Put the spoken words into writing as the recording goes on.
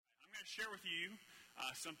share with you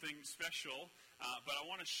something special, but I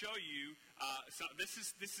want to show you. This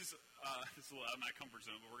is a little out of my comfort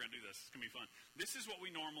zone, but we're going to do this. It's going to be fun. This is what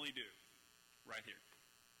we normally do, right here.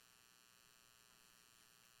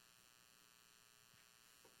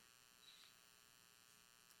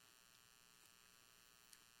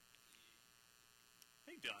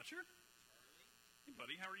 Hey, Dodger. Hey,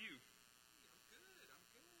 buddy. How are you? I'm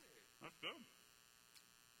good. That's good.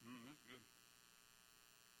 That's good.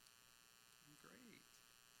 Great.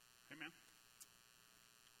 Hey, man.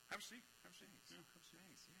 Have a seat. Have a seat. Thanks. Yeah, have a seat.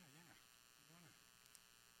 Thanks. Yeah.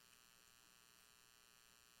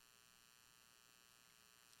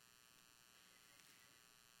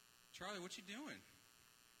 Charlie, what you doing?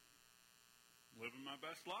 Living my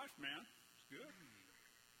best life, man. It's good.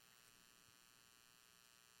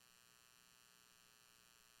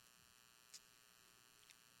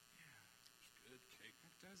 Yeah. It's good cake.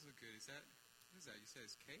 That does look good. What is that? You said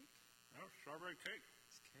it's cake? Oh, strawberry cake.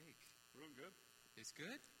 It's cake. Real good. It's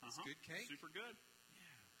good? It's good cake? Super good.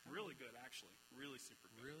 Yeah. Really good, actually. Really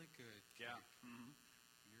super good. Really good cake. Yeah. Mm-hmm.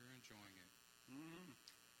 You're enjoying it. Mm-hmm.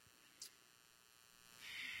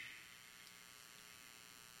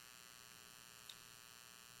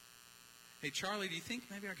 Hey, Charlie, do you think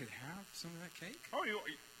maybe I could have some of that cake? Oh,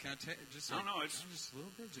 Can I take just I don't know. It's just a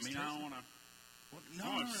little bit? I mean, I don't want to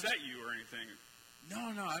No, upset you or anything. No,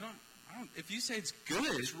 I don't. If you say it's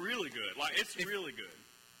good, It's really good. Like, it's really good.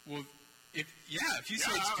 well, if you say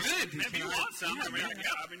it's good, If you want some, yeah,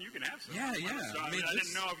 I mean, you can have some. Yeah. So, I mean, I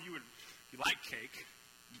didn't know if you like cake.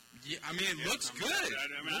 Yeah, I mean, it looks good.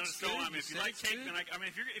 I mean, I Looks just don't. good. I mean, if you like cake, then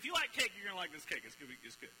if you like cake, you're gonna like this cake. It's good.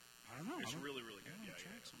 It's good. I don't know. It's really, really good. I Yeah.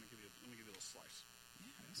 don't So let me give you a little slice.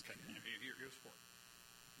 Yeah, that's Okay. good. Here's for it.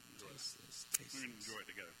 Taste this. We're gonna enjoy it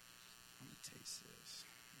together. I'm gonna taste this.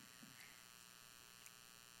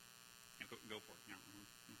 Yeah, go for it. Yeah.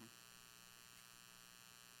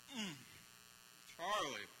 Mm-hmm.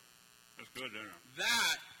 Charlie, That's good, isn't it?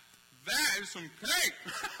 that is some cake.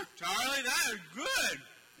 Charlie, that is good.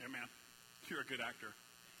 Yeah, man. You're a good actor.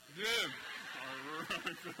 Dude,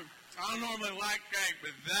 I don't normally like cake,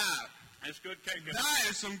 but that It's good cake.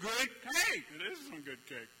 is some good cake. It is some good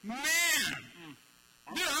cake. Man.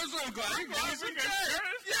 Dude, I'm so glad you got some cake.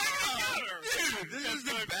 Yeah. Dude, this is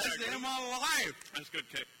the good best cake. day of my life. That's good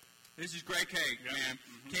cake. This is great cake, Yeah. man.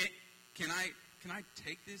 Mm-hmm. Can I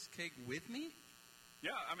take this cake with me?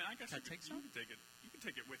 Yeah, I mean, I guess Can I you take can some? take it. You can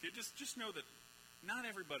take it with you. Just know that not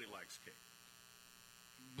everybody likes cake.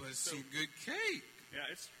 But it's some good cake. Yeah,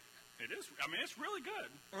 it is. I mean, it's really good.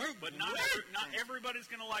 It's But not everybody's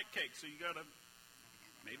going to like cake, so you got to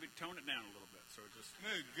maybe tone it down a little bit. So just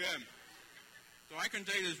It's good. So I can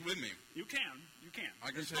take this with me. you can. I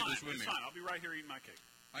can It's take fine. this with It's me. fine. I'll be right here eating my cake.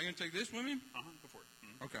 I can take this with me? Go for it.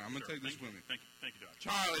 Mm-hmm. Okay, I'm going to Sure. take this Thank with you. me. Thank you, Doc.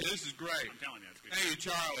 Charlie, this is great. I'm telling you, it's good. Thank you,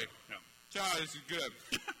 Charlie. Yeah. Charlie, this is good.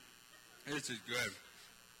 This is good.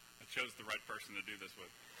 I chose the right person to do this with.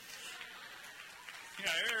 Yeah,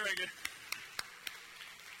 very good.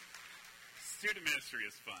 Student ministry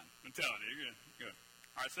is fun. I'm telling you, you're good.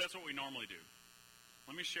 All right, so that's what we normally do.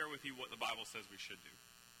 Let me share with you what the Bible says we should do.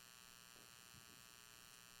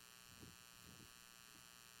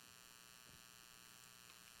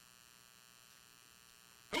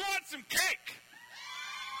 Who wants some cake?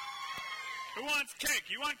 Who wants cake?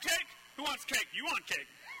 You want cake? Who wants cake? You want cake.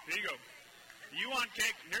 There you go. You want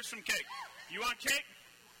cake? Here's some cake. You want cake?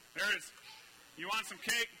 There it is. You want some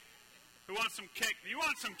cake? Who wants some cake? You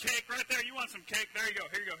want some cake right there? You want some cake? There you go.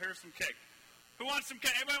 Here you go. Here's some cake. Who wants some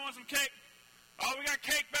cake? Anybody want some cake? Oh, we got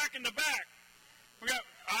cake back in the back.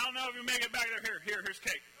 I don't know if you make it back there. Here's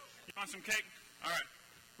cake. You want some cake? All right.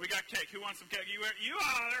 We got cake. Who wants some cake? There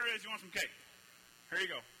it is. You want some cake? Here you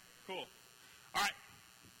go. Cool. All right.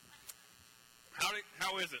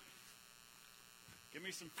 How is it? Give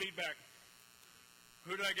me some feedback.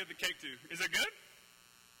 Who did I give the cake to? Is it good?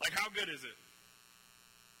 Like, how good is it?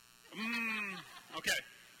 Okay.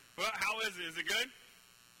 Well, how is it? Is it good?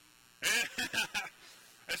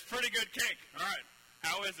 It's pretty good cake. All right.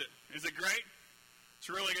 How is it? Is it great? It's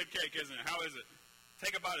a really good cake, isn't it? How is it?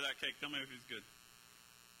 Take a bite of that cake. Tell me if it's good.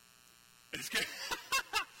 It's good.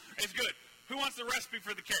 It's good. Who wants the recipe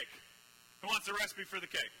for the cake? Who wants the recipe for the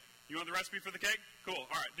cake? You want the recipe for the cake? Cool.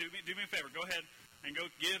 All right. Do me a favor. Go ahead and go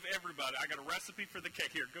give everybody. I got a recipe for the cake.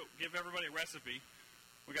 Here, go give everybody a recipe.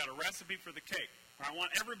 We got a recipe for the cake. I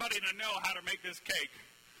want everybody to know how to make this cake.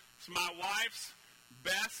 It's my wife's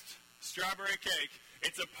best strawberry cake.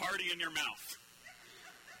 It's a party in your mouth.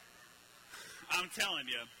 I'm telling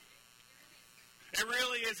you. It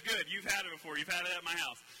really is good. You've had it before. You've had it at my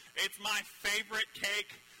house. It's my favorite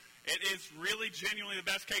cake. It is really genuinely the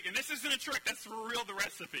best cake. And this isn't a trick. That's for real the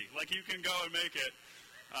recipe. Like, you can go and make it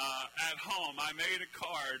at home. I made a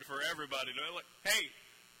card for everybody. Hey,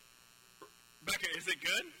 Becca, is it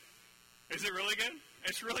good? Is it really good?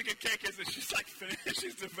 It's really good cake, isn't it? She's like finished.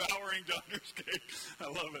 She's devouring daughter's cake. I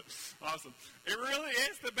love it. Awesome. It really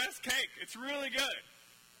is the best cake. It's really good.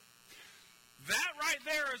 That right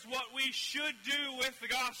there is what we should do with the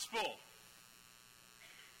gospel.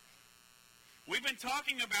 We've been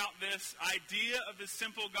talking about this idea of the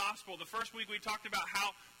simple gospel. The first week we talked about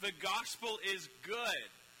how the gospel is good.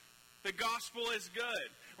 The gospel is good.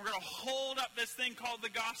 We're going to hold up this thing called the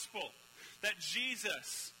gospel. That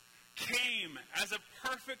Jesus came as a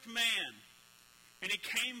perfect man. And he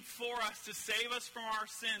came for us to save us from our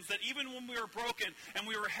sins. That even when we were broken and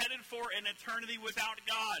we were headed for an eternity without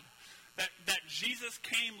God, that Jesus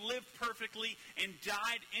came, lived perfectly, and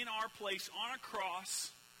died in our place on a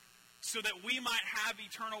cross so that we might have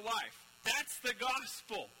eternal life. That's the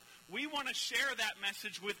gospel. We want to share that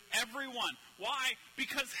message with everyone. Why?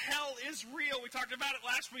 Because hell is real. We talked about it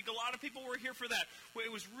last week. A lot of people were here for that.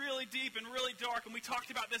 It was really deep and really dark, and we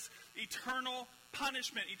talked about this eternal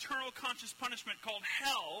punishment, eternal conscious punishment called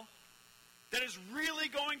hell that is really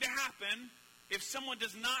going to happen if someone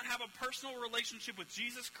does not have a personal relationship with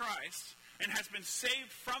Jesus Christ and has been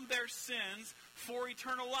saved from their sins for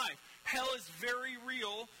eternal life. Hell is very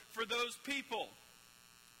real for those people.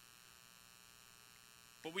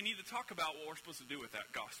 But we need to talk about what we're supposed to do with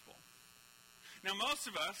that gospel. Now, most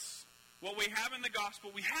of us, what we have in the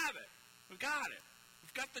gospel, we have it. We've got it.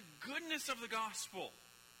 We've got the goodness of the gospel.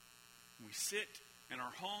 We sit in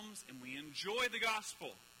our homes and we enjoy the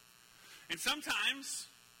gospel. And sometimes,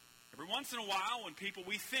 every once in a while, when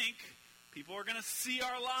we think people are going to see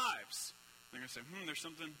our lives, they're going to say, there's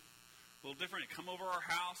something a little different. Come over our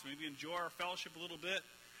house, maybe enjoy our fellowship a little bit.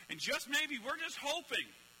 And just maybe, we're just hoping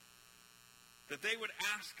that they would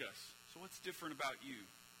ask us, so what's different about you?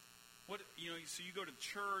 So you go to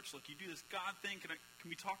church, like you do this God thing. Can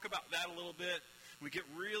we talk about that a little bit? We get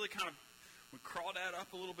really we crawl that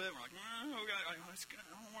up a little bit. We're like, I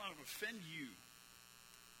don't want to offend you.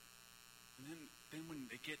 And then when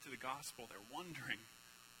they get to the gospel, they're wondering,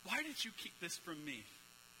 why did you keep this from me?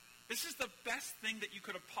 This is the best thing that you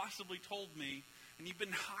could have possibly told me, and you've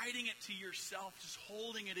been hiding it to yourself, just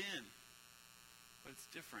holding it in. But it's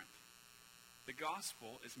different. The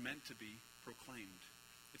gospel is meant to be proclaimed.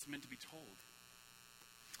 It's meant to be told.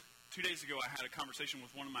 2 days ago, I had a conversation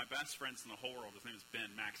with one of my best friends in the whole world. His name is Ben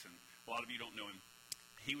Maxon. A lot of you don't know him.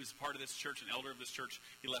 He was part of this church, an elder of this church.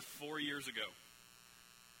 He left 4 years ago.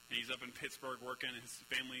 And he's up in Pittsburgh working. His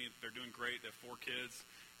family, they're doing great. They have 4 kids.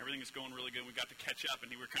 Everything is going really good. We got to catch up,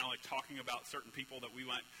 and we were kind of like talking about certain people that we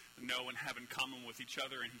might know and have in common with each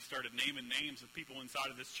other. And he started naming names of people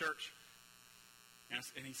inside of this church.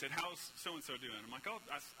 And he said, how's so-and-so doing? I'm like,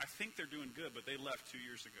 I think they're doing good, but they left 2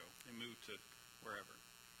 years ago. They moved to wherever.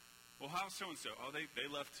 Well, how's so-and-so? Oh, they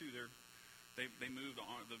left too. They moved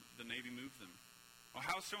on. The Navy moved them. Oh,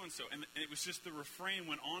 how's so-and-so? And it was just the refrain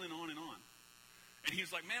went on and on and on. And he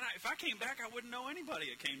was like, man, if I came back, I wouldn't know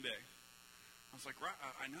anybody at Cane Day. I was like, right,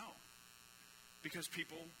 I know. Because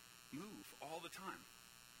people move all the time.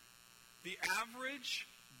 The average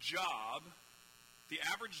job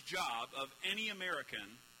of any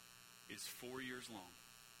American is 4 years long.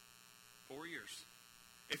 4 years.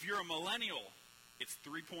 If you're a millennial, it's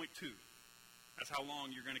 3.2. That's how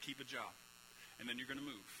long you're going to keep a job. And then you're going to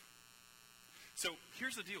move. So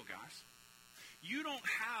here's the deal, guys. You don't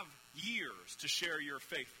have years to share your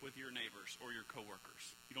faith with your neighbors or your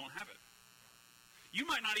coworkers. You don't have it. You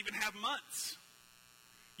might not even have months.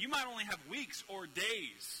 You might only have weeks or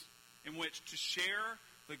days in which to share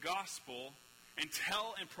the gospel and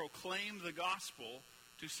tell and proclaim the gospel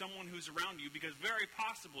to someone who's around you, because very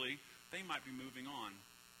possibly they might be moving on.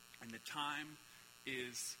 And the time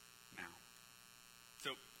is now.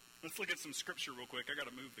 So let's look at some scripture real quick. I got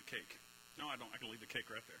to move the cake. No, I don't. I can leave the cake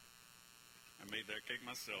right there. I made that cake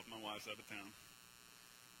myself. My wife's out of town.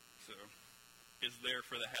 So it's there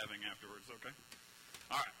for the having afterwards, okay?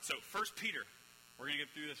 All right, so 1 Peter. We're going to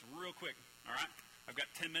get through this real quick, all right? I've got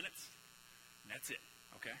 10 minutes, and that's it,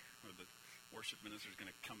 okay? Or the worship minister is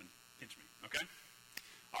going to come and pinch me, okay?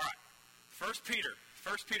 All right, 1 Peter.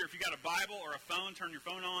 1 Peter, if you got a Bible or a phone, turn your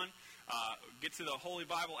phone on. Get to the Holy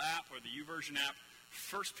Bible app or the YouVersion app.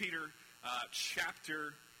 1 Peter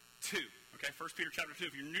chapter 2. Okay, 1 Peter chapter 2.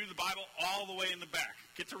 If you're new to the Bible, all the way in the back.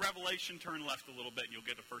 Get to Revelation, turn left a little bit, and you'll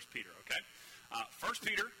get to 1 Peter, okay? 1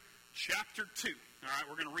 Peter chapter 2. All right,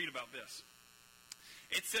 we're going to read about this.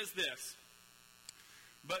 It says this: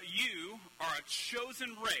 but you are a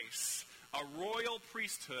chosen race, a royal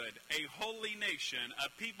priesthood, a holy nation, a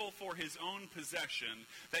people for his own possession,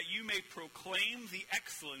 that you may proclaim the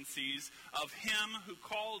excellencies of him who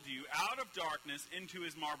called you out of darkness into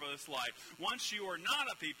his marvelous light. Once you were not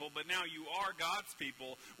a people, but now you are God's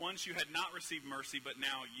people. Once you had not received mercy, but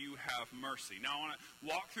now you have mercy. Now I want to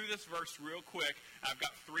walk through this verse real quick. I've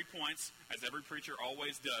got 3 points, as every preacher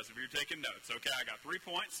always does. If you're taking notes, okay, I got 3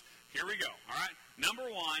 points. Here we go, all right? Number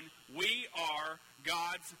 1, we are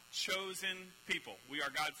God's chosen people. We are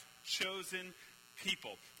God's chosen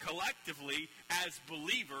people. Collectively, as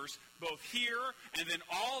believers, both here and then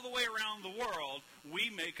all the way around the world,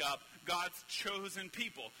 we make up God's chosen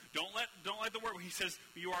people. Don't let the word, he says,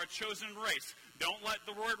 you are a chosen race. Don't let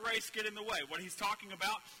the word race get in the way. What he's talking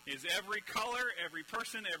about is every color, every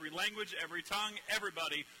person, every language, every tongue,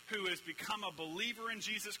 everybody who has become a believer in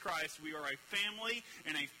Jesus Christ. We are a family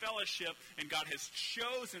and a fellowship, and God has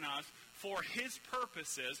chosen us for his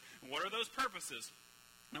purposes. And what are those purposes?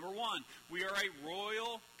 Number 1, we are a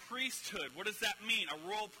royal priesthood. What does that mean, a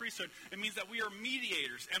royal priesthood? It means that we are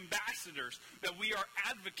mediators, ambassadors, that we are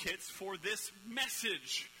advocates for this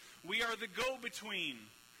message. We are the go-between.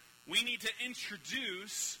 We need to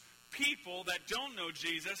introduce people that don't know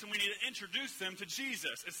Jesus, and we need to introduce them to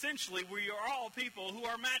Jesus. Essentially, we are all people who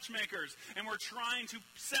are matchmakers, and we're trying to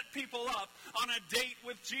set people up on a date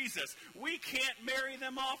with Jesus. We can't marry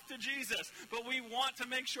them off to Jesus, but we want to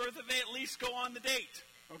make sure that they at least go on the date,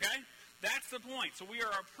 okay? That's the point. So we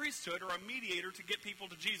are a priesthood or a mediator to get people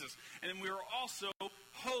to Jesus. And then we are also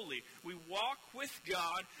holy. We walk with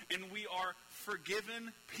God, and we are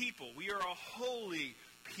forgiven people. We are a holy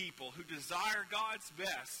people who desire God's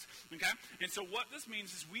best. Okay? And so what this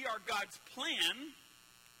means is we are God's plan.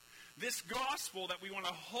 This gospel that we want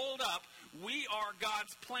to hold up, we are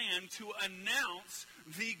God's plan to announce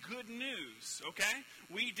the good news, okay?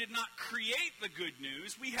 We did not create the good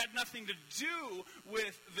news. We had nothing to do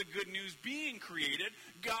with the good news being created.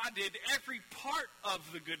 God did every part of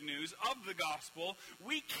the good news, of the gospel.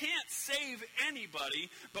 We can't save anybody,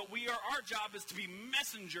 but our job is to be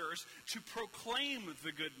messengers to proclaim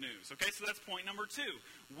the good news, okay? So that's point number 2.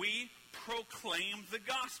 We proclaim the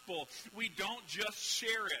gospel. We don't just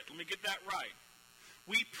share it. Let me get that right.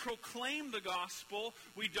 We proclaim the gospel.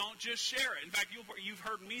 We don't just share it. In fact, you've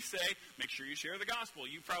heard me say, make sure you share the gospel.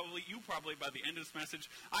 You probably by the end of this message,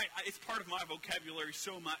 it's part of my vocabulary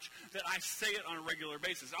so much that I say it on a regular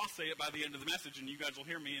basis. I'll say it by the end of the message, and you guys will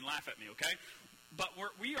hear me and laugh at me, okay? But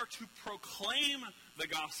we are to proclaim the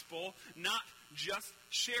gospel, not just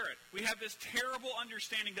share it. We have this terrible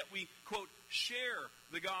understanding that we, quote, share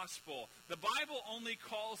the gospel. The Bible only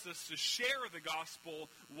calls us to share the gospel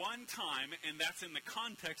one time, and that's in the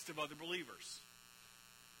context of other believers,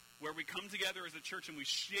 where we come together as a church and we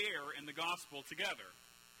share in the gospel together.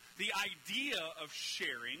 The idea of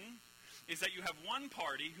sharing is that you have one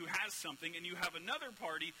party who has something and you have another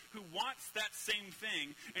party who wants that same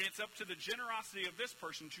thing, and it's up to the generosity of this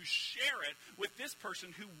person to share it with this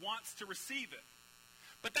person who wants to receive it.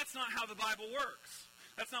 But that's not how the Bible works.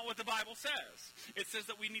 That's not what the Bible says. It says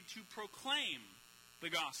that we need to proclaim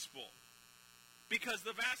the gospel, because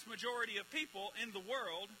the vast majority of people in the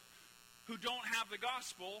world who don't have the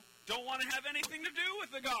gospel don't want to have anything to do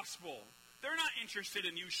with the gospel. They're not interested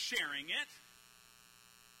in you sharing it.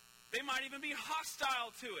 They might even be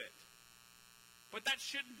hostile to it. But that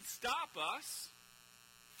shouldn't stop us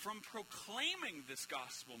from proclaiming this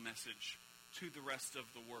gospel message to the rest of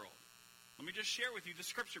the world. Let me just share with you the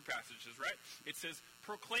scripture passages, right? It says,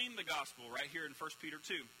 proclaim the gospel right here in 1 Peter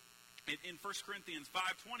 2. In 1 Corinthians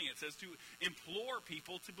 5:20, it says to implore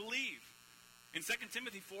people to believe. In 2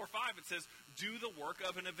 Timothy 4:5, it says, do the work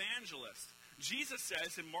of an evangelist. Jesus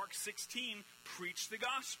says in Mark 16, preach the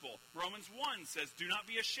gospel. Romans 1 says, do not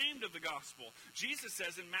be ashamed of the gospel. Jesus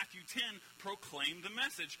says in Matthew 10, proclaim the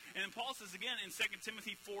message. And then Paul says again in 2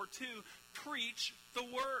 Timothy 4:2, preach the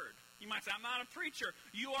word. You might say, I'm not a preacher.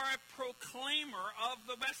 You are a proclaimer of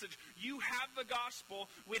the message. You have the gospel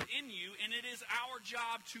within you, and it is our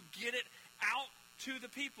job to get it out to the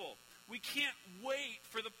people. We can't wait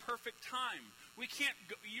for the perfect time.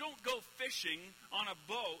 You don't go fishing on a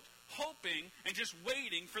boat hoping and just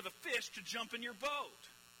waiting for the fish to jump in your boat.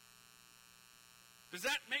 Does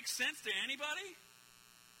that make sense to anybody?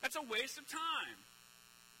 That's a waste of time.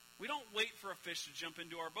 We don't wait for a fish to jump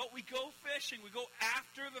into our boat. We go fishing. We go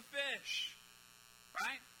after the fish.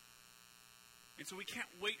 Right? And so we can't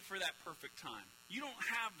wait for that perfect time. You don't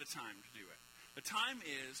have the time to do it. The time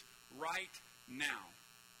is right now.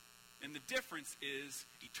 And the difference is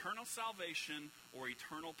eternal salvation or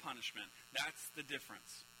eternal punishment. That's the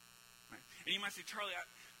difference. Right? And you might say, Charlie,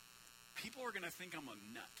 people are going to think I'm a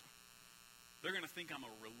nut. They're going to think I'm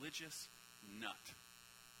a religious nut.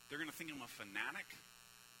 They're going to think I'm a fanatic.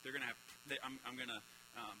 They're going to have, I'm going to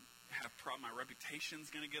have my reputation's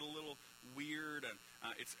going to get a little weird, and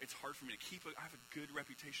it's hard for me to keep. I have a good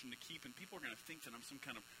reputation to keep, and people are going to think that I'm some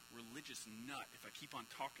kind of religious nut if I keep on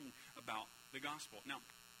talking about the gospel. Now,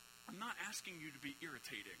 I'm not asking you to be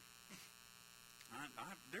irritating.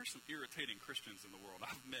 There's some irritating Christians in the world.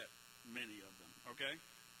 I've met many of them, okay?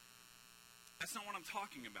 That's not what I'm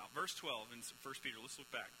talking about. Verse 12 in 1 Peter, let's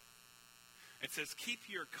look back. It says, keep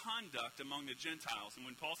your conduct among the Gentiles. And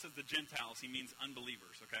when Paul says the Gentiles, he means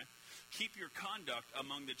unbelievers, okay? Keep your conduct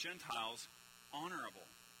among the Gentiles honorable,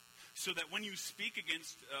 so that when you speak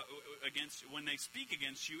when they speak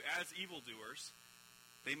against you as evildoers,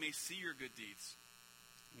 they may see your good deeds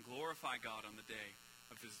and glorify God on the day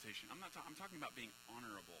of visitation. I'm talking about being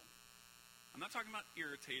honorable. I'm not talking about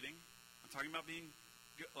irritating. I'm talking about being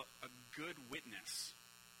a good witness,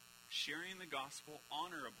 sharing the gospel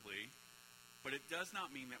honorably. But it does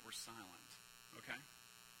not mean that we're silent, okay?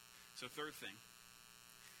 So third thing,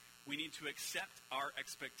 we need to accept our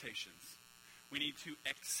expectations. We need to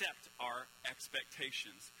accept our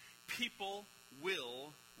expectations. People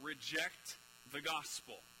will reject the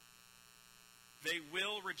gospel. They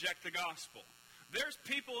will reject the gospel. There's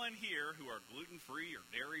people in here who are gluten-free or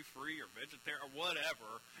dairy-free or vegetarian or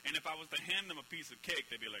whatever, and if I was to hand them a piece of cake,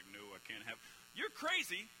 they'd be like, no, I can't have it. You're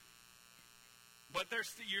crazy. But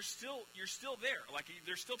you're still there. Like,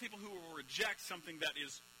 there's still people who will reject something that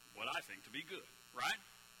is what I think to be good, right?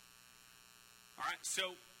 All right,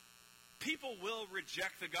 so people will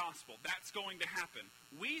reject the gospel. That's going to happen.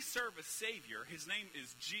 We serve a Savior. His name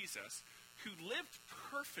is Jesus, who lived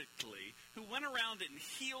perfectly, who went around and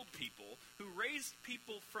healed people, who raised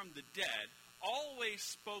people from the dead, always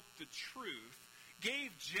spoke the truth,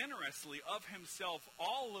 gave generously of himself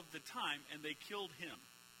all of the time, and they killed him.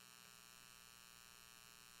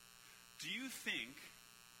 Do you think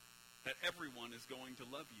that everyone is going to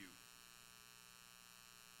love you?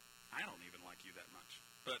 I don't even like you that much.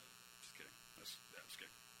 But, just kidding. That's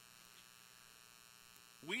kidding.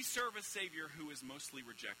 We serve a Savior who is mostly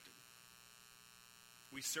rejected.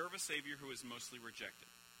 We serve a Savior who is mostly rejected.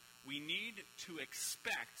 We need to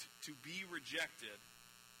expect to be rejected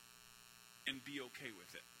and be okay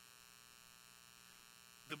with it.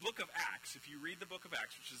 The book of Acts, if you read the book of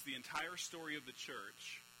Acts, which is the entire story of the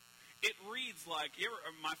church, it reads like,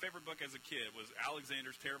 my favorite book as a kid was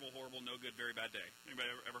Alexander's Terrible, Horrible, No Good, Very Bad Day. Anybody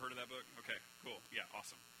ever heard of that book? Okay, cool. Yeah,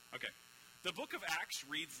 awesome. Okay. The book of Acts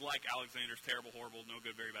reads like Alexander's Terrible, Horrible, No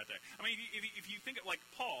Good, Very Bad Day. I mean, if you think of, like,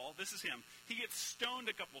 Paul, this is him. He gets stoned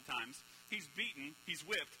a couple times. He's beaten. He's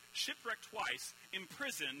whipped. Shipwrecked twice.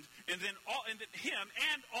 Imprisoned. And then him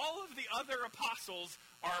and all of the other apostles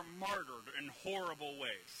are martyred in horrible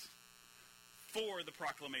ways for the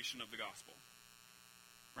proclamation of the gospel.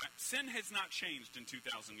 Right? Sin has not changed in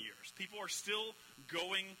 2,000 years. People are still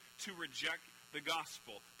going to reject the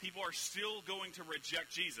gospel. People are still going to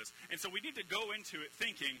reject Jesus. And so we need to go into it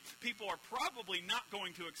thinking people are probably not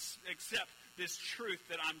going to accept this truth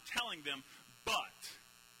that I'm telling them, but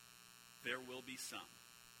there will be some.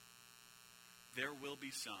 There will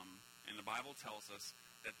be some, and the Bible tells us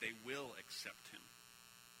that they will accept him.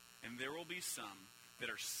 And there will be some that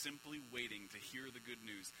are simply waiting to hear the good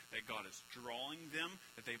news, that God is drawing them,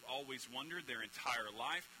 that they've always wondered their entire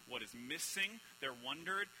life what is missing. They're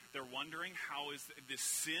wondering how is this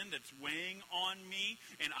sin that's weighing on me,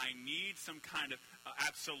 and I need some kind of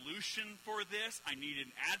absolution for this. I need an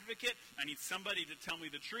advocate. I need somebody to tell me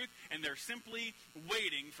the truth, and they're simply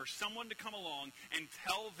waiting for someone to come along and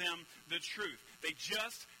tell them the truth. They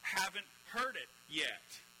just haven't heard it yet.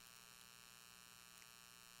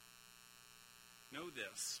 Know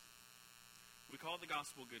this. We call the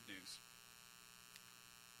gospel good news.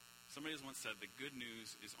 Somebody has once said that good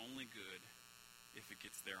news is only good if it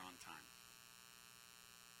gets there on time.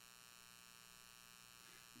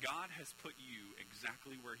 God has put you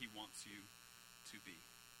exactly where he wants you to be,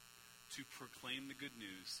 to proclaim the good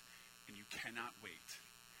news, and you cannot wait.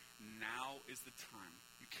 Now is the time.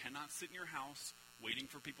 You cannot sit in your house waiting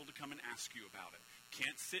for people to come and ask you about it. You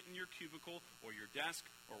can't sit in your cubicle or your desk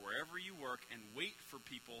or wherever you work and wait for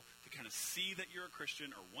people to kind of see that you're a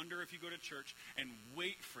Christian or wonder if you go to church and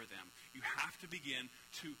wait for them. You have to begin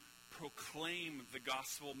to proclaim the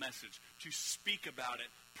gospel message, to speak about it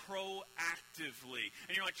proactively.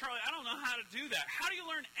 And you're like, Charlie, I don't know how to do that. How do you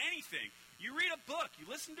learn anything? You read a book. You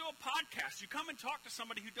listen to a podcast. You come and talk to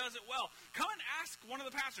somebody who does it well. Come and ask one of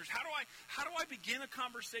the pastors, how do I begin a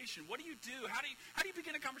conversation? What do you do? How do you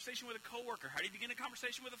begin a conversation with a coworker? How do you begin a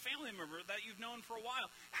conversation with a family member that you've known for a while?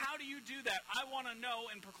 How do you do that? I want to know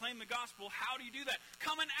and proclaim the gospel. How do you do that?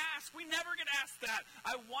 Come and ask. We never get asked that.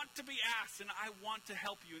 I want to be asked, and I want to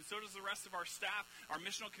help you. And so does the rest of our staff, our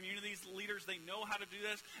missional communities leaders. They know how to do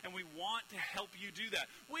this, and we want to help you do that.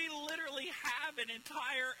 We literally have an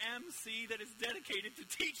entire MC that is dedicated to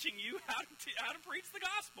teaching you how to preach the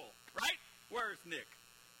gospel, right? Where's Nick?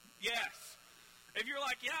 Yes. If you're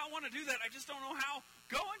like, yeah, I want to do that, I just don't know how,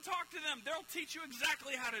 go and talk to them. They'll teach you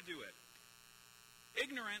exactly how to do it.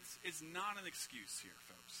 Ignorance is not an excuse here,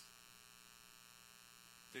 folks.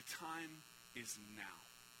 The time is now.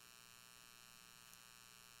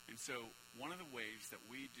 And so one of the ways that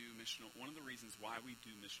we do one of the reasons why we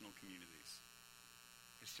do missional communities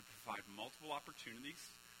is to provide multiple opportunities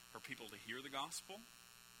for people to hear the gospel,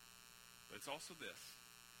 but it's also this,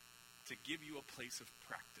 to give you a place of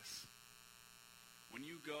practice. When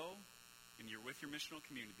you go and you're with your missional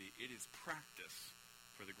community, it is practice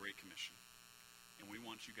for the Great Commission. And we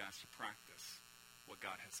want you guys to practice what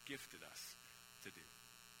God has gifted us to do.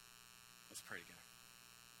 Let's pray together.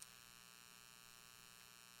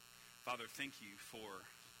 Father, thank you for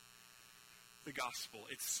the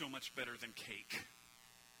gospel. It's so much better than cake.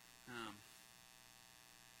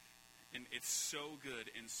 And it's so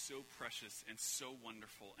good and so precious and so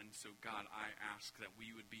wonderful. And so, God, I ask that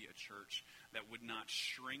we would be a church that would not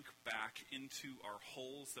shrink back into our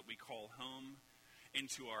holes that we call home,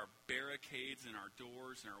 into our barricades and our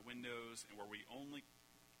doors and our windows, and where we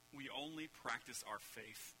only practice our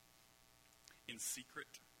faith in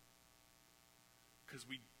secret. Because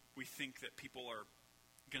we think that people are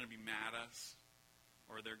going to be mad at us,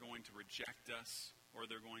 or they're going to reject us,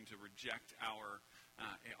 or they're going to reject our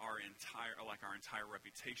entire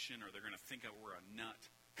reputation, or they're going to think that we're a nut.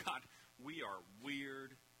 God, we are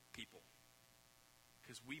weird people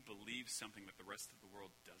because we believe something that the rest of the world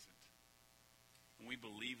doesn't. And we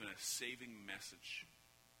believe in a saving message.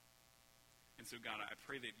 And so, God, I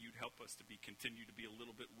pray that you'd help us to continue to be a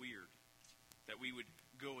little bit weird, that we would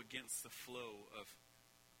go against the flow of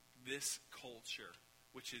this culture,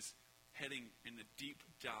 which is heading in a deep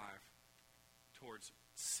dive towards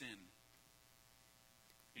sin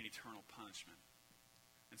and eternal punishment.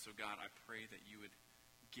 And so, God, I pray that you would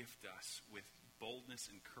gift us with boldness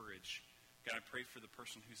and courage. God, I pray for the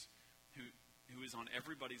person who is on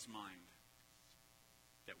everybody's mind,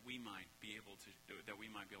 that we might be able to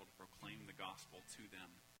proclaim the gospel to them.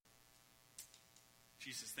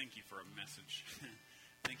 Jesus, thank you for a message.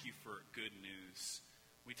 Thank you for good news.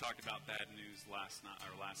 We talked about bad news last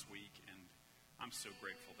week, and I'm so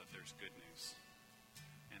grateful that there's good news,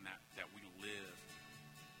 and that we live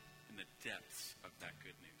in the depths of that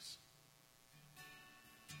good news.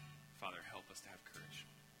 Father, help us to have courage.